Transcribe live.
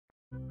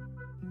Ay,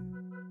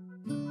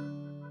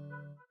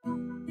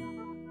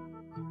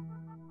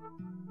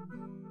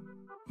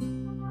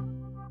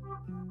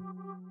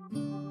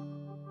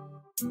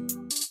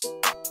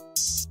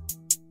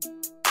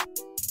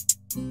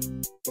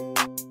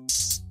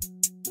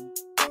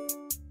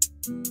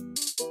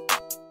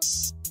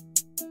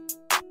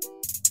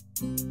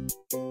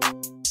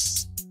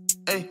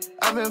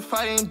 I've been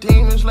fighting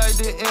demons like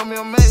the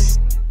MMA.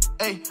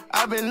 Ay,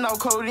 I've been on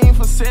codeine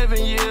for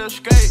 7 years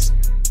straight.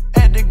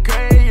 At the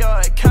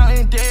graveyard,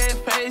 counting dead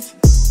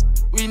faces.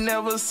 We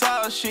never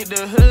saw shit,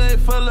 the hood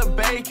full of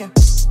bacon.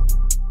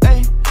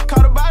 Ay,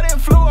 caught a body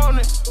and flew on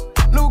it.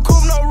 New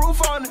coupe, no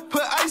roof on it.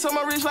 Put ice on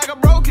my wrist like I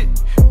broke it.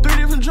 3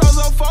 different drugs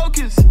on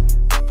focus.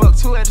 Fuck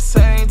 2 at the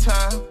same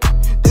time.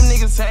 Them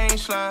niggas ain't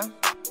slime.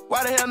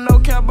 Why the hell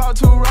NoCap bought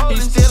 2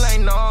 rollers? He still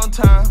ain't on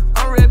time.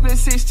 I'm reppin'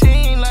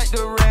 16 like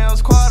the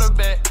Rams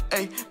quarterback.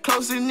 Ayy,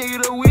 closest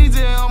nigga to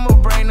Weezy,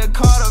 I'ma bring the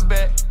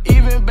quarterback.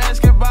 Even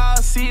basketball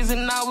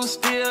season, I was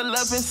still up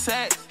in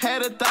sacks.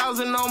 Had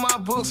 1,000 on my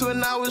books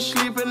when I was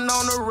sleeping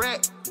on the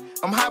rack.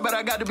 I'm high, but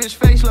I got the bitch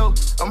face low.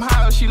 I'm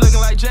high, she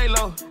looking like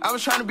J-Lo. I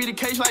was trying to be the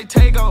case like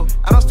Tego.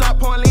 I don't stop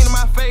pouring lean in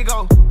my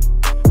Fago.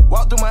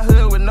 Walk through my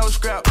hood with no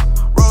scrap.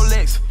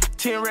 Rolex,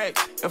 10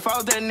 racks. If I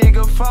was that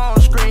nigga phone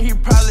screen, he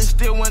probably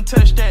still wouldn't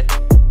touch that.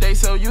 They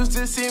so used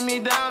to see me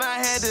down, I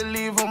had to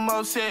leave them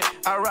upset.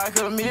 I rock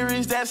a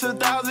mirrors, that's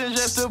 1,000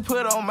 just to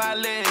put on my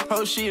leg.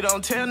 Oh, she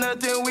don't tell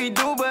nothing we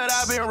do, but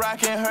I been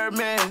rocking her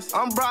mess.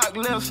 I'm Brock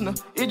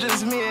Lesnar, it's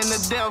just me and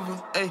the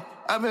devil. Ay,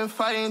 I've been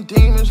fighting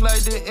demons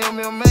like the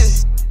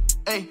MMA.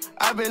 Ay,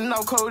 I've been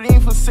on codeine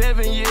for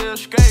 7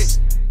 years straight.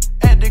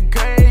 At the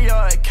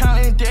graveyard,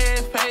 counting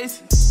dead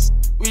faces.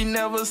 We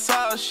never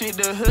saw shit,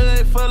 the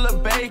hood full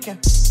of bacon.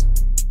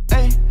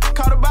 Ay,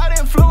 caught a body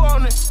and flew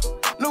on it.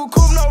 New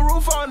coupe, no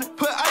roof on it.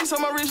 Put ice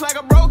on my wrist like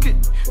I broke it.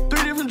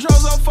 3 different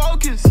drugs on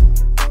focus.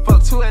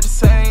 Fuck 2 at the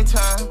same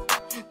time.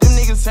 Them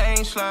niggas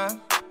ain't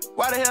slime.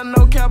 Why the hell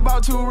NoCap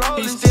bought 2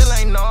 rollers? He still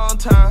ain't on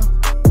time.